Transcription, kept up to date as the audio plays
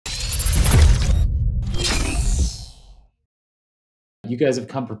you guys have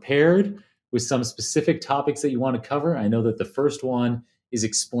come prepared with some specific topics that you want to cover. I know that the first one is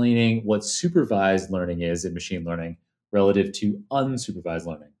explaining what supervised learning is in machine learning relative to unsupervised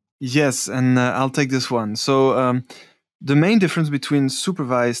learning. Yes, and I'll take this one. So the main difference between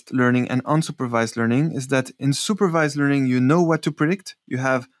supervised learning and unsupervised learning is that in supervised learning, you know what to predict. You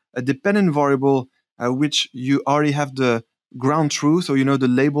have a dependent variable which you already have the ground truth, so you know the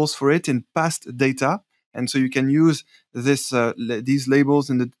labels for it in past data. And so you can use these labels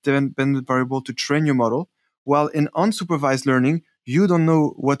in the dependent variable to train your model. While in unsupervised learning, you don't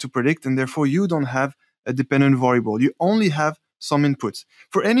know what to predict, and therefore you don't have a dependent variable. You only have some inputs.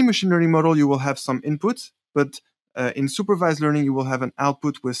 For any machine learning model, you will have some inputs, but in supervised learning, you will have an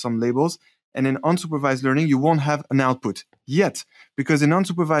output with some labels. And in unsupervised learning, you won't have an output yet. Because in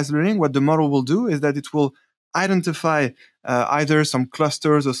unsupervised learning, what the model will do is that it will identify either some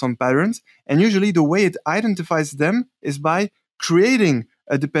clusters or some patterns. And usually the way it identifies them is by creating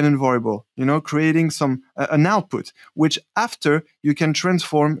a dependent variable, creating an output, which after you can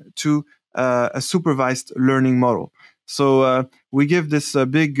transform to a supervised learning model. So we give this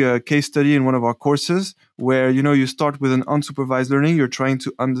big case study in one of our courses where, you start with an unsupervised learning. You're trying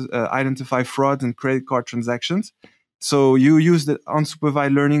to identify fraud and credit card transactions. So you use the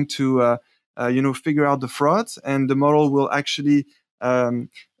unsupervised learning to, figure out the frauds, and the model will actually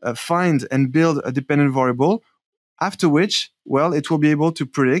find and build a dependent variable, after which, it will be able to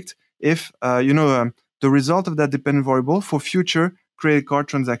predict if, the result of that dependent variable for future credit card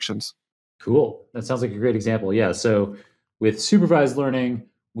transactions. Cool. That sounds like a great example. Yeah. So with supervised learning,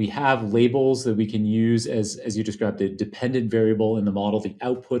 we have labels that we can use as you described, the dependent variable in the model, the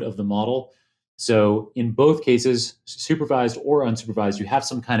output of the model. So in both cases, supervised or unsupervised, you have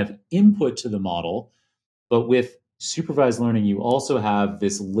some kind of input to the model. But with supervised learning, you also have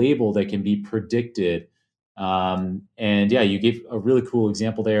this label that can be predicted. And yeah, you gave a really cool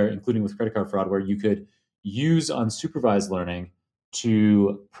example there, including with credit card fraud, where you could use unsupervised learning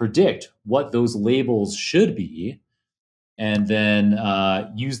to predict what those labels should be, and then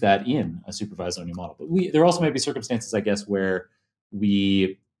use that in a supervised learning model. But there also might be circumstances, I guess, where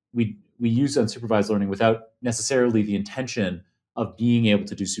we use unsupervised learning without necessarily the intention of being able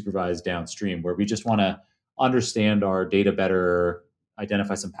to do supervised downstream, where we just want to understand our data better,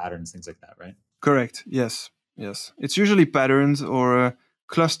 identify some patterns, things like that, right? Correct. Yes. It's usually patterns or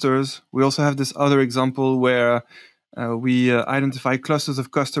clusters. We also have this other example where we identify clusters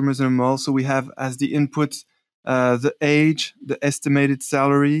of customers in a mall. So we have as the inputs the age, the estimated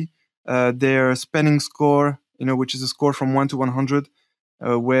salary, their spending score, which is a score from 1 to 100,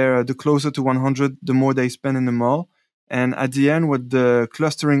 where the closer to 100, the more they spend in the mall. And at the end, what the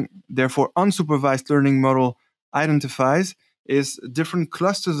clustering, therefore unsupervised learning model identifies is different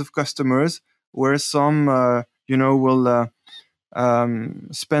clusters of customers, where some, will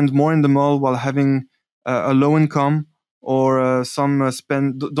spend more in the mall while having a low income, or some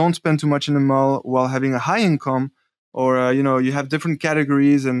don't spend too much in the mall while having a high income, or you have different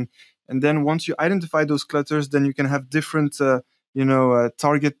categories, and then once you identify those clusters, then you can have different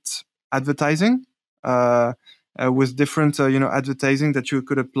target advertising with different advertising that you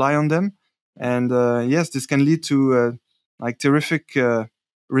could apply on them, and yes, this can lead to terrific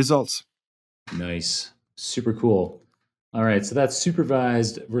results. Nice, super cool. All right, so that's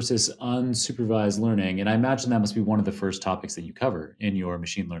supervised versus unsupervised learning. And I imagine that must be one of the first topics that you cover in your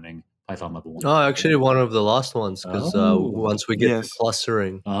machine learning Python level 1. Oh, actually one of the last ones, because once we get to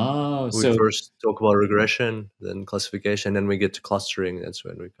clustering, we first talk about regression, then classification, then we get to clustering. That's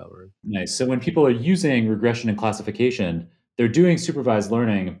when we cover it. Nice. So when people are using regression and classification, they're doing supervised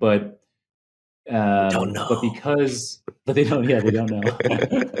learning, but don't know. But they don't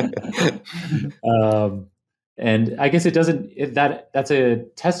know. And I guess that's a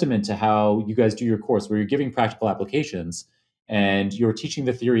testament to how you guys do your course, where you're giving practical applications and you're teaching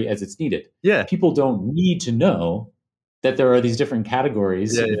the theory as it's needed. Yeah. People don't need to know that there are these different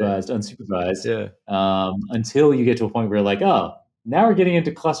categories, supervised, unsupervised, until you get to a point where you're like, oh, now we're getting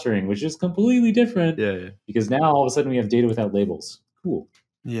into clustering, which is completely different. Yeah. Because now all of a sudden we have data without labels. Cool.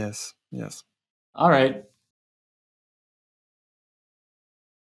 Yes. All right.